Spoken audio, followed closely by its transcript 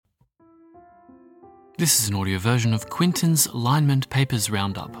This is an audio version of Quintin's Alignment Papers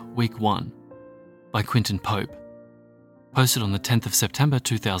Roundup, Week 1, by Quintin Pope, posted on the 10th of September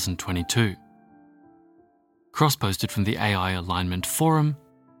 2022. Cross-posted from the AI Alignment Forum,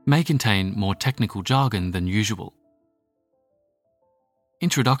 may contain more technical jargon than usual.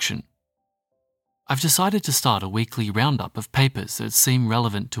 Introduction. I've decided to start a weekly roundup of papers that seem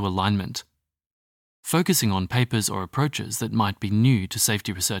relevant to alignment, focusing on papers or approaches that might be new to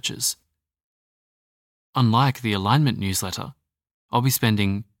safety researchers. Unlike the alignment newsletter, I'll be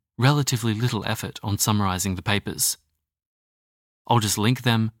spending relatively little effort on summarizing the papers. I'll just link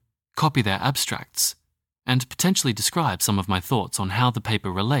them, copy their abstracts, and potentially describe some of my thoughts on how the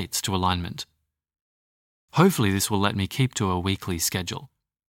paper relates to alignment. Hopefully this will let me keep to a weekly schedule.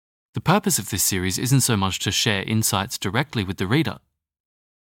 The purpose of this series isn't so much to share insights directly with the reader,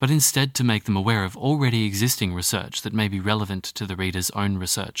 but instead to make them aware of already existing research that may be relevant to the reader's own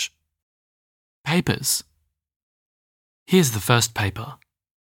research. Papers. Here's the first paper.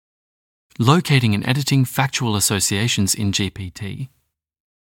 Locating and editing factual associations in GPT.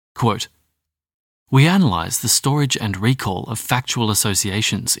 Quote, "We analyze the storage and recall of factual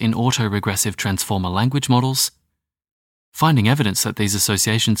associations in autoregressive transformer language models, finding evidence that these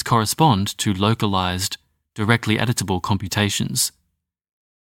associations correspond to localized, directly editable computations.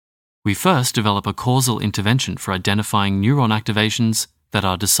 We first develop a causal intervention for identifying neuron activations that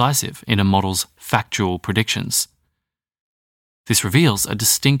are decisive in a model's factual predictions. This reveals a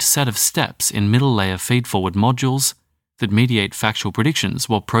distinct set of steps in middle-layer feed-forward modules that mediate factual predictions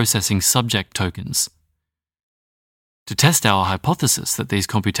while processing subject tokens. To test our hypothesis that these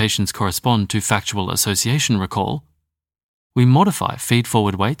computations correspond to factual association recall, we modify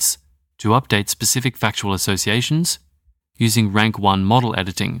feed-forward weights to update specific factual associations using rank 1 model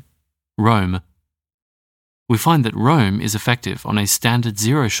editing, ROAM. We find that ROAM is effective on a standard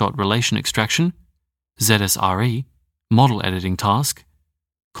zero-shot relation extraction, ZSRE, model editing task,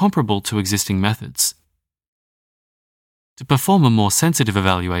 comparable to existing methods. To perform a more sensitive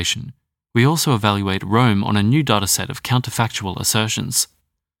evaluation, we also evaluate ROAM on a new dataset of counterfactual assertions,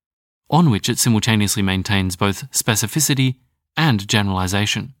 on which it simultaneously maintains both specificity and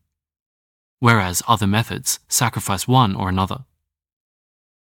generalization, whereas other methods sacrifice one or another.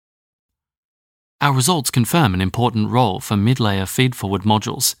 Our results confirm an important role for mid-layer feed-forward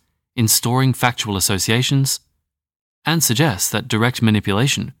modules in storing factual associations and suggest that direct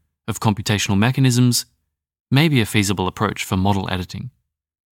manipulation of computational mechanisms may be a feasible approach for model editing.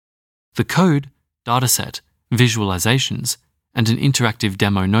 The code, dataset, visualizations, and an interactive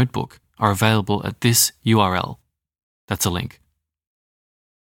demo notebook are available at this URL. That's a link.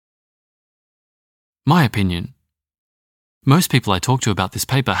 My opinion. Most people I talk to about this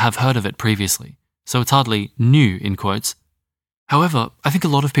paper have heard of it previously, so it's hardly new in quotes. However, I think a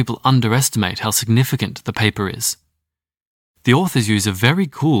lot of people underestimate how significant the paper is. The authors use a very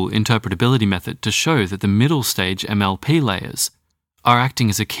cool interpretability method to show that the middle stage MLP layers are acting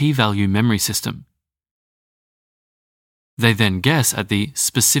as a key value memory system. They then guess at the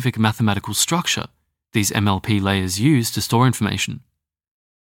specific mathematical structure these MLP layers use to store information,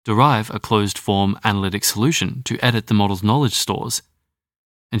 derive a closed-form analytic solution to edit the model's knowledge stores,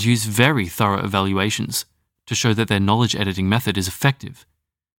 and use very thorough evaluations to show that their knowledge editing method is effective,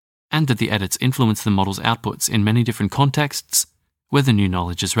 and that the edits influence the model's outputs in many different contexts where the new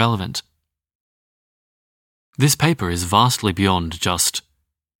knowledge is relevant. This paper is vastly beyond just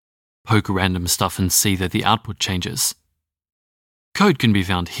poke random stuff and see that the output changes. Code can be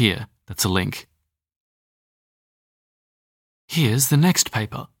found here, that's a link. Here's the next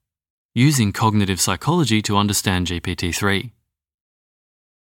paper, Using Cognitive Psychology to Understand GPT-3.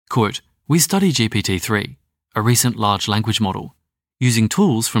 Quote, "We study GPT-3, a recent large language model, using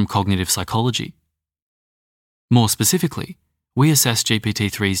tools from cognitive psychology. More specifically, we assess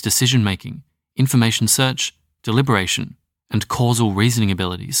GPT-3's decision-making, information search, deliberation, and causal reasoning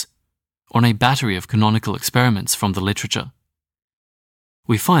abilities on a battery of canonical experiments from the literature.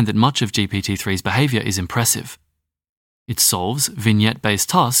 We find that much of GPT-3's behavior is impressive. It solves vignette-based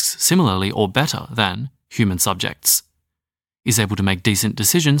tasks similarly or better than human subjects, is able to make decent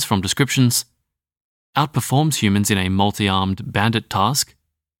decisions from descriptions, outperforms humans in a multi-armed bandit task,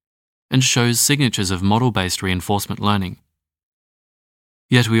 and shows signatures of model-based reinforcement learning.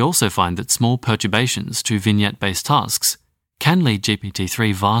 Yet we also find that small perturbations to vignette-based tasks can lead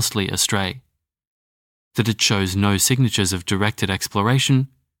GPT-3 vastly astray, that it shows no signatures of directed exploration,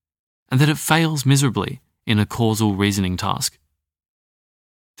 and that it fails miserably in a causal reasoning task.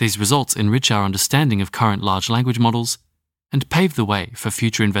 These results enrich our understanding of current large language models and pave the way for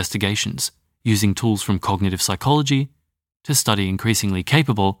future investigations using tools from cognitive psychology to study increasingly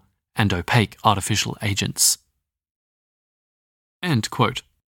capable and opaque artificial agents. End quote.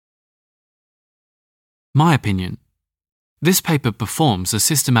 My opinion. This paper performs a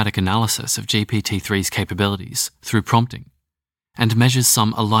systematic analysis of GPT-3's capabilities through prompting and measures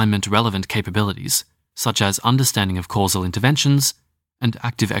some alignment-relevant capabilities, such as understanding of causal interventions and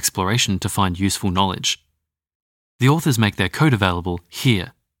active exploration to find useful knowledge. The authors make their code available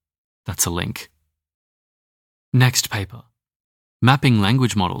here. That's a link. Next paper. Mapping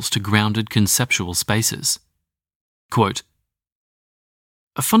language models to grounded conceptual spaces. Quote,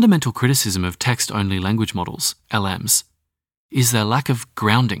 a fundamental criticism of text-only language models, LMs, is their lack of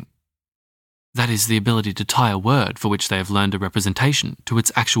grounding. That is, the ability to tie a word for which they have learned a representation to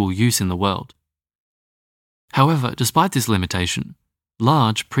its actual use in the world. However, despite this limitation,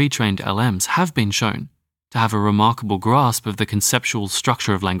 large pre-trained LMs have been shown to have a remarkable grasp of the conceptual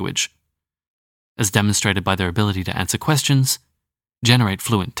structure of language, as demonstrated by their ability to answer questions, generate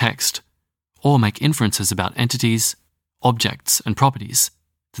fluent text, or make inferences about entities, objects, and properties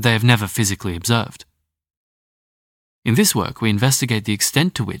that they have never physically observed. In this work, we investigate the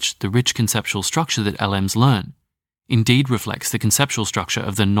extent to which the rich conceptual structure that LMs learn indeed reflects the conceptual structure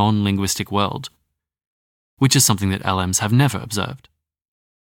of the non-linguistic world, which is something that LMs have never observed.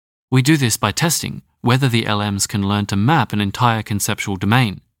 We do this by testing whether the LMs can learn to map an entire conceptual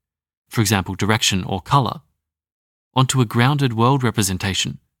domain, for example direction or colour, onto a grounded world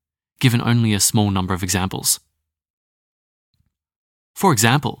representation, given only a small number of examples. For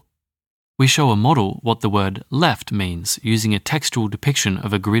example, we show a model what the word left means using a textual depiction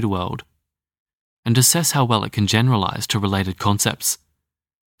of a grid world, and assess how well it can generalize to related concepts,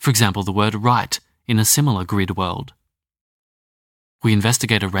 for example the word right in a similar grid world. We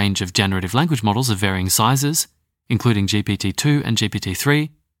investigate a range of generative language models of varying sizes, including GPT-2 and GPT-3,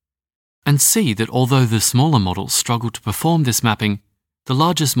 and see that although the smaller models struggle to perform this mapping, the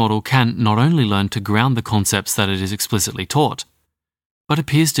largest model can not only learn to ground the concepts that it is explicitly taught, but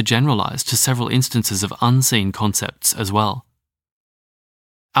appears to generalize to several instances of unseen concepts as well.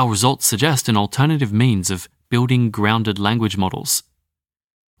 Our results suggest an alternative means of building grounded language models.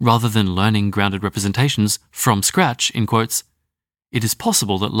 Rather than learning grounded representations from scratch, in quotes, it is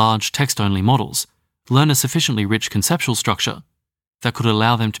possible that large text-only models learn a sufficiently rich conceptual structure that could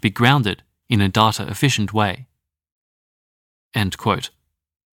allow them to be grounded in a data-efficient way. End quote.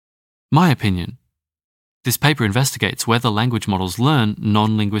 My opinion. This paper investigates whether language models learn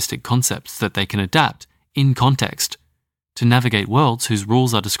non-linguistic concepts that they can adapt, in context, to navigate worlds whose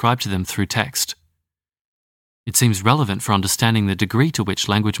rules are described to them through text. It seems relevant for understanding the degree to which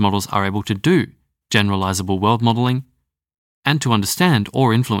language models are able to do generalizable world modeling, and to understand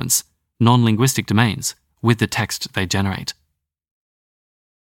or influence non-linguistic domains with the text they generate.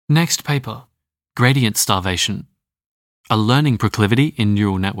 Next paper, Gradient Starvation, a learning proclivity in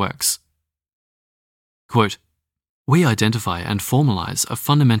neural networks. Quote, we identify and formalize a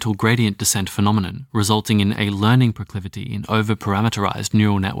fundamental gradient descent phenomenon resulting in a learning proclivity in over-parameterized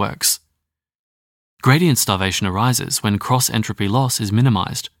neural networks. Gradient starvation arises when cross-entropy loss is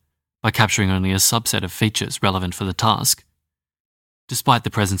minimized by capturing only a subset of features relevant for the task, despite the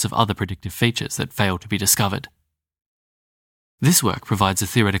presence of other predictive features that fail to be discovered. This work provides a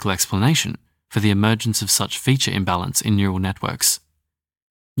theoretical explanation for the emergence of such feature imbalance in neural networks.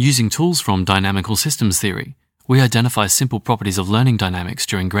 Using tools from dynamical systems theory, we identify simple properties of learning dynamics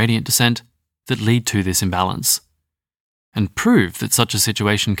during gradient descent that lead to this imbalance, and prove that such a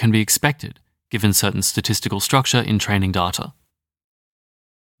situation can be expected given certain statistical structure in training data.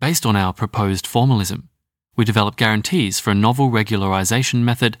 Based on our proposed formalism, we develop guarantees for a novel regularization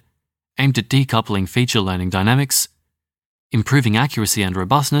method aimed at decoupling feature learning dynamics, improving accuracy and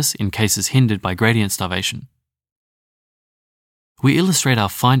robustness in cases hindered by gradient starvation. We illustrate our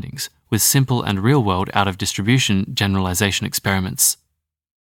findings with simple and real-world out-of-distribution generalization experiments.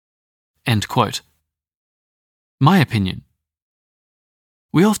 End quote. My opinion.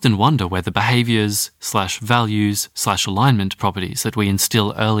 We often wonder whether behaviors/values/alignment properties that we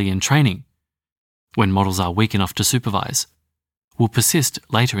instill early in training, when models are weak enough to supervise, will persist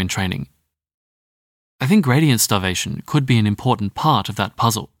later in training. I think gradient starvation could be an important part of that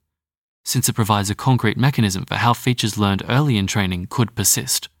puzzle, since it provides a concrete mechanism for how features learned early in training could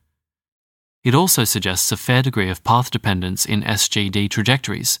persist. It also suggests a fair degree of path dependence in SGD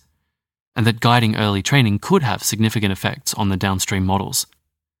trajectories, and that guiding early training could have significant effects on the downstream models.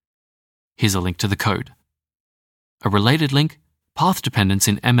 Here's a link to the code. A related link, Path Dependence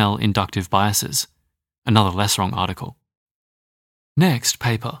in ML Inductive Biases, another less wrong article. Next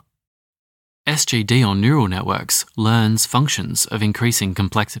paper. SGD on neural networks learns functions of increasing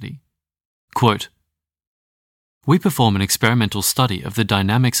complexity. Quote, we perform an experimental study of the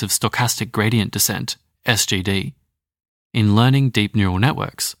dynamics of stochastic gradient descent, SGD, in learning deep neural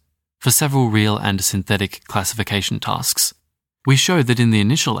networks for several real and synthetic classification tasks. We show that in the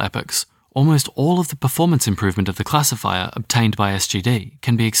initial epochs, almost all of the performance improvement of the classifier obtained by SGD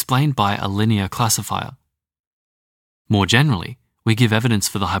can be explained by a linear classifier. More generally, we give evidence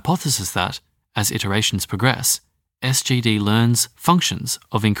for the hypothesis that, as iterations progress, SGD learns functions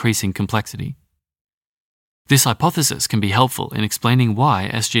of increasing complexity. This hypothesis can be helpful in explaining why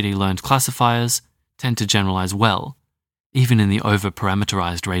SGD-learned classifiers tend to generalize well, even in the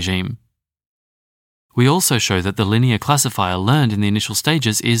over-parameterized regime. We also show that the linear classifier learned in the initial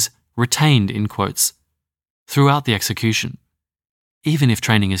stages is retained in quotes throughout the execution, even if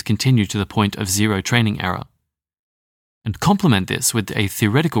training is continued to the point of zero training error, and complement this with a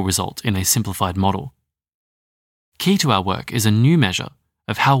theoretical result in a simplified model. Key to our work is a new measure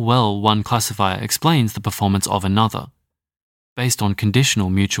of how well one classifier explains the performance of another, based on conditional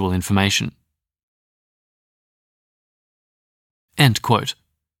mutual information. End quote.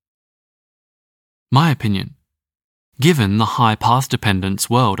 My opinion. Given the high path dependence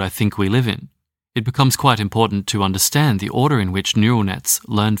world I think we live in, it becomes quite important to understand the order in which neural nets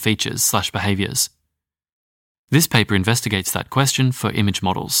learn features/behaviors. This paper investigates that question for image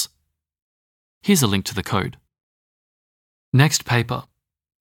models. Here's a link to the code. Next paper.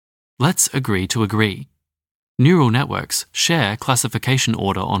 Let's agree to agree. Neural networks share classification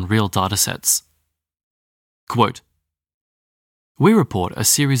order on real datasets. Quote, we report a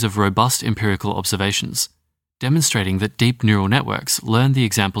series of robust empirical observations demonstrating that deep neural networks learn the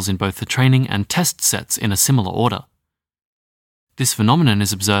examples in both the training and test sets in a similar order. This phenomenon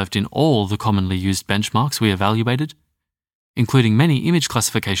is observed in all the commonly used benchmarks we evaluated, including many image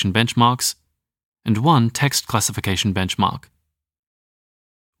classification benchmarks and one text classification benchmark.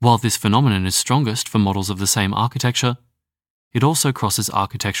 While this phenomenon is strongest for models of the same architecture, it also crosses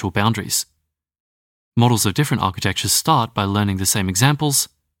architectural boundaries. Models of different architectures start by learning the same examples,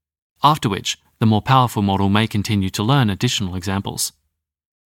 after which the more powerful model may continue to learn additional examples.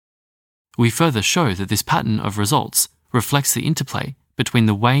 We further show that this pattern of results reflects the interplay between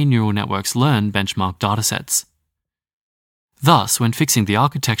the way neural networks learn benchmark datasets. Thus, when fixing the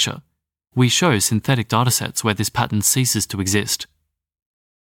architecture, we show synthetic datasets where this pattern ceases to exist.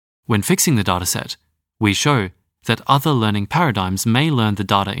 When fixing the dataset, we show that other learning paradigms may learn the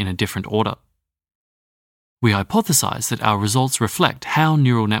data in a different order. We hypothesize that our results reflect how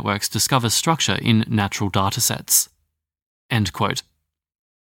neural networks discover structure in natural datasets. End quote.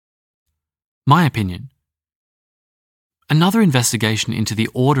 My opinion. Another investigation into the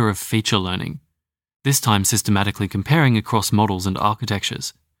order of feature learning, this time systematically comparing across models and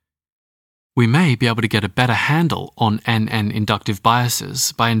architectures. We may be able to get a better handle on NN inductive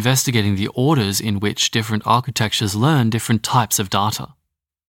biases by investigating the orders in which different architectures learn different types of data.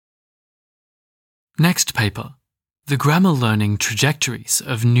 Next paper, the grammar learning trajectories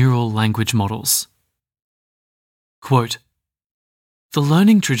of neural language models. Quote, the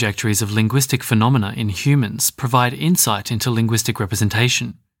learning trajectories of linguistic phenomena in humans provide insight into linguistic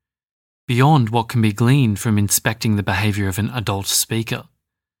representation, beyond what can be gleaned from inspecting the behavior of an adult speaker.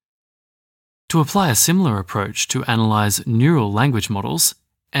 To apply a similar approach to analyze neural language models,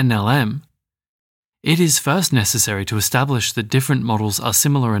 NLM, it is first necessary to establish that different models are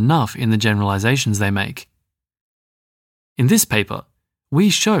similar enough in the generalizations they make. In this paper, we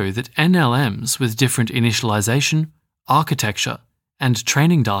show that NLMs with different initialization, architecture, and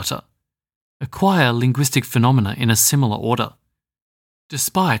training data acquire linguistic phenomena in a similar order,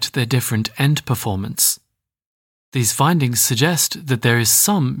 despite their different end performance. These findings suggest that there is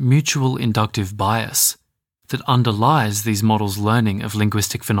some mutual inductive bias that underlies these models' learning of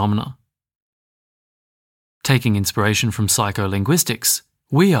linguistic phenomena. Taking inspiration from psycholinguistics,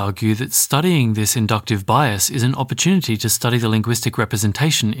 we argue that studying this inductive bias is an opportunity to study the linguistic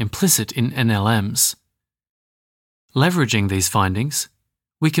representation implicit in NLMs. Leveraging these findings,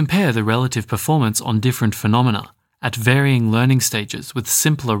 we compare the relative performance on different phenomena at varying learning stages with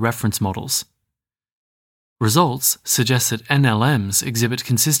simpler reference models. Results suggest that NLMs exhibit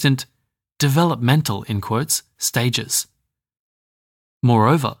consistent developmental, in quotes, stages.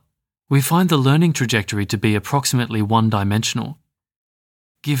 Moreover, we find the learning trajectory to be approximately one-dimensional.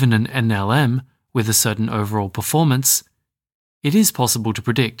 Given an NLM with a certain overall performance, it is possible to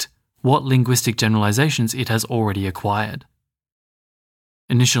predict what linguistic generalizations it has already acquired.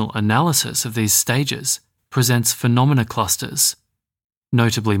 Initial analysis of these stages presents phenomena clusters,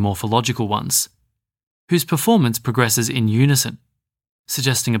 notably morphological ones, whose performance progresses in unison,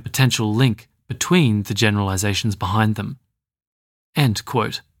 suggesting a potential link between the generalizations behind them. End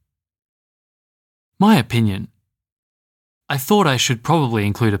quote. My opinion, I thought I should probably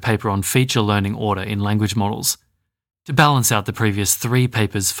include a paper on feature learning order in language models to balance out the previous 3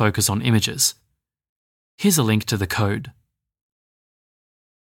 papers' focus on images. Here's a link to the code.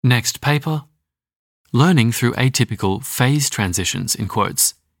 Next paper, Learning through atypical phase transitions in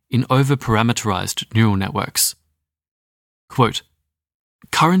quotes in over-parameterized neural networks. Quote,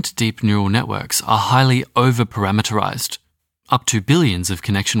 current deep neural networks are highly over-parameterized, up to billions of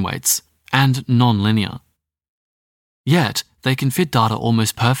connection weights, and non-linear. Yet, they can fit data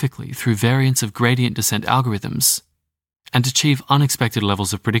almost perfectly through variants of gradient descent algorithms and achieve unexpected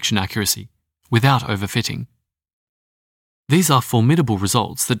levels of prediction accuracy without overfitting. These are formidable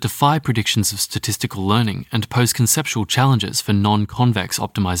results that defy predictions of statistical learning and pose conceptual challenges for non-convex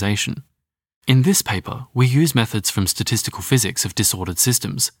optimization. In this paper, we use methods from statistical physics of disordered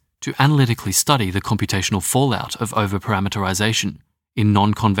systems to analytically study the computational fallout of over-parameterization in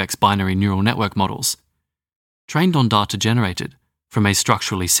non-convex binary neural network models, trained on data generated from a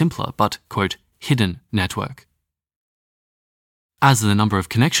structurally simpler but, quote, hidden network. As the number of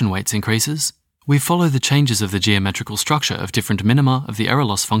connection weights increases, we follow the changes of the geometrical structure of different minima of the error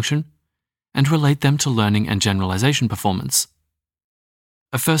loss function and relate them to learning and generalization performance.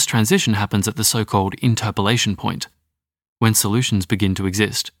 A first transition happens at the so-called interpolation point, when solutions begin to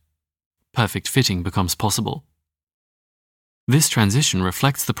exist. Perfect fitting becomes possible. This transition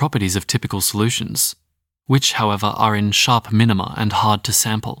reflects the properties of typical solutions, which, however, are in sharp minima and hard to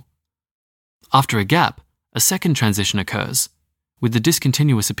sample. After a gap, a second transition occurs, with the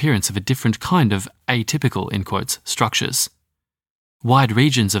discontinuous appearance of a different kind of atypical, in quotes, structures, wide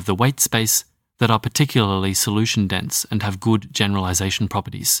regions of the weight space that are particularly solution-dense and have good generalization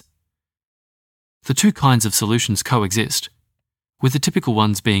properties. The 2 kinds of solutions coexist, with the typical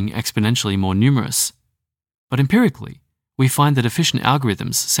ones being exponentially more numerous, but empirically, we find that efficient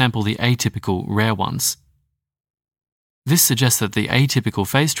algorithms sample the atypical rare ones. This suggests that the atypical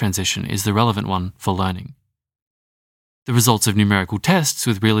phase transition is the relevant one for learning. The results of numerical tests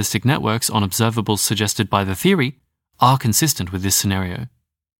with realistic networks on observables suggested by the theory are consistent with this scenario.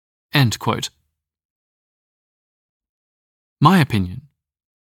 End quote. My opinion.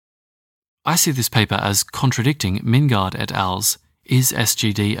 I see this paper as contradicting Mingard et al.'s Is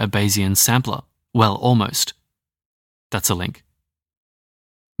SGD a Bayesian Sampler? Well, almost. That's a link.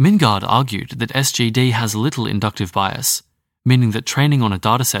 Mingard argued that SGD has little inductive bias, meaning that training on a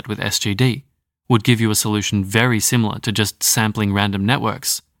dataset with SGD would give you a solution very similar to just sampling random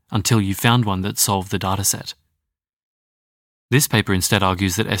networks until you found one that solved the dataset. This paper instead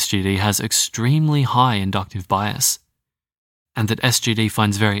argues that SGD has extremely high inductive bias, and that SGD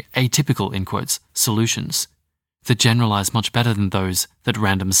finds very atypical, in quotes, solutions that generalize much better than those that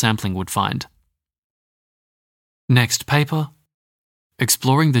random sampling would find. Next paper,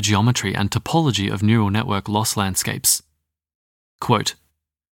 Exploring the Geometry and Topology of Neural Network Loss Landscapes. Quote,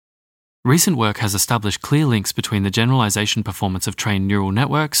 recent work has established clear links between the generalization performance of trained neural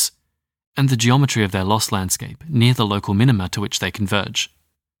networks and the geometry of their loss landscape near the local minima to which they converge.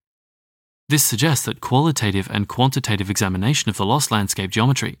 This suggests that qualitative and quantitative examination of the loss landscape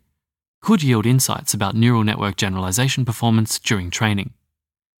geometry could yield insights about neural network generalization performance during training.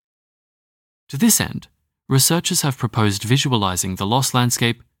 To this end, researchers have proposed visualizing the loss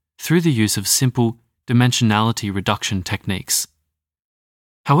landscape through the use of simple dimensionality reduction techniques.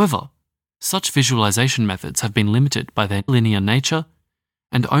 However, such visualization methods have been limited by their linear nature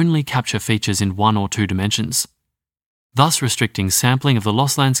and only capture features in 1 or 2 dimensions, thus restricting sampling of the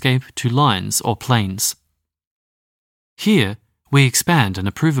loss landscape to lines or planes. Here, we expand and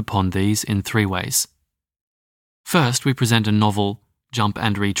improve upon these in 3 ways. First, we present a novel jump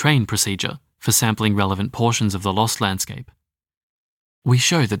and retrain procedure for sampling relevant portions of the loss landscape. We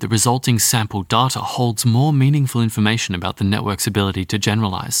show that the resulting sampled data holds more meaningful information about the network's ability to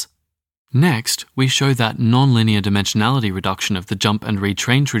generalize. Next, we show that nonlinear dimensionality reduction of the jump and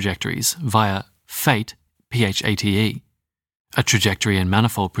retrain trajectories via PHATE, PHATE, a trajectory and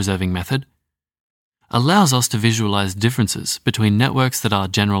manifold preserving method, allows us to visualize differences between networks that are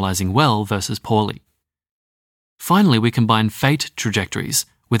generalizing well versus poorly. Finally, we combine PHATE trajectories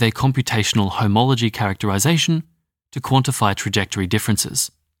with a computational homology characterization to quantify trajectory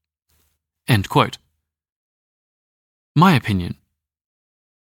differences. End quote. My opinion.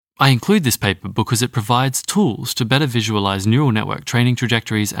 I include this paper because it provides tools to better visualize neural network training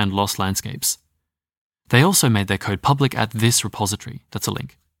trajectories and loss landscapes. They also made their code public at this repository. That's a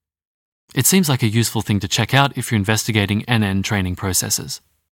link. It seems like a useful thing to check out if you're investigating NN training processes.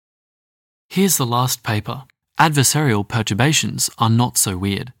 Here's the last paper. Adversarial perturbations are not so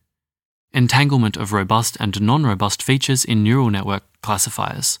weird. Entanglement of robust and non-robust features in neural network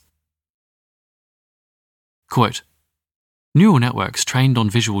classifiers. Quote, Neural networks trained on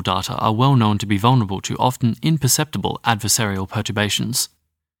visual data are well known to be vulnerable to often imperceptible adversarial perturbations.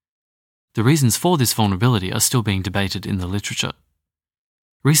 The reasons for this vulnerability are still being debated in the literature.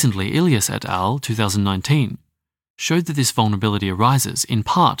 Recently, Ilias et al. 2019 showed that this vulnerability arises, in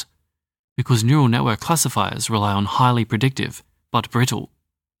part, because neural network classifiers rely on highly predictive, but brittle,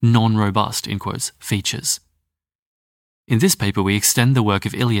 non-robust in quotes, features. In this paper, we extend the work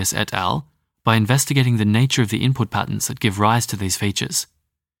of Ilias et al. By investigating the nature of the input patterns that give rise to these features.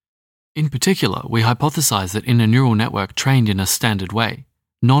 In particular, we hypothesize that in a neural network trained in a standard way,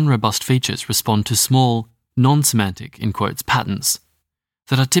 non-robust features respond to small, non-semantic in quotes, patterns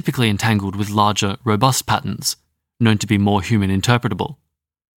that are typically entangled with larger, robust patterns, known to be more human interpretable,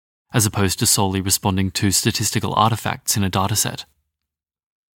 as opposed to solely responding to statistical artifacts in a dataset.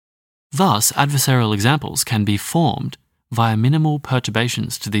 Thus, adversarial examples can be formed via minimal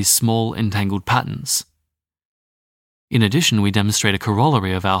perturbations to these small entangled patterns. In addition, we demonstrate a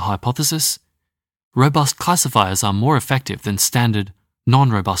corollary of our hypothesis. Robust classifiers are more effective than standard,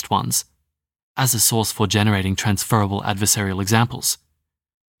 non-robust ones as a source for generating transferable adversarial examples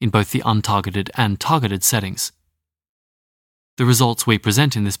in both the untargeted and targeted settings. The results we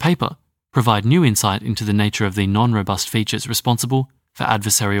present in this paper provide new insight into the nature of the non-robust features responsible for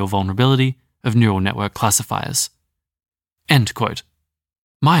adversarial vulnerability of neural network classifiers. End quote.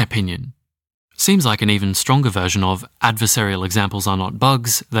 My opinion seems like an even stronger version of adversarial examples are not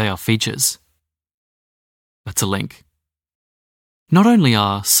bugs, they are features. That's a link. Not only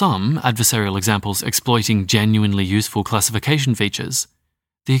are some adversarial examples exploiting genuinely useful classification features,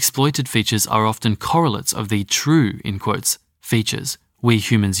 the exploited features are often correlates of the true, in quotes, features we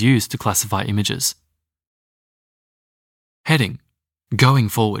humans use to classify images. Heading: Going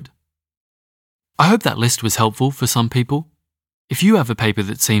forward. I hope that list was helpful for some people. If you have a paper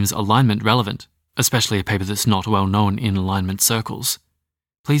that seems alignment relevant, especially a paper that's not well known in alignment circles,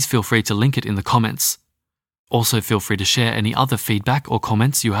 please feel free to link it in the comments. Also feel free to share any other feedback or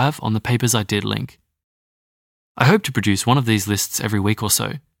comments you have on the papers I did link. I hope to produce one of these lists every week or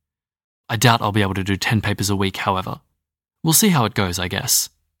so. I doubt I'll be able to do 10 papers a week, however. We'll see how it goes, I guess.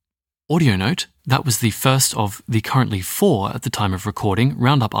 Audio note, that was the first of the currently 4 at the time of recording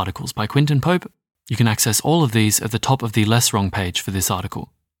roundup articles by Quintin Pope. You can access all of these at the top of the Less Wrong page for this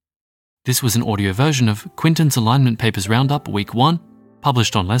article. This was an audio version of Quintin's Alignment Papers Roundup Week 1,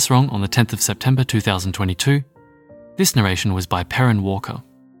 published on Less Wrong on the 10th of September 2022. This narration was by Perrin Walker.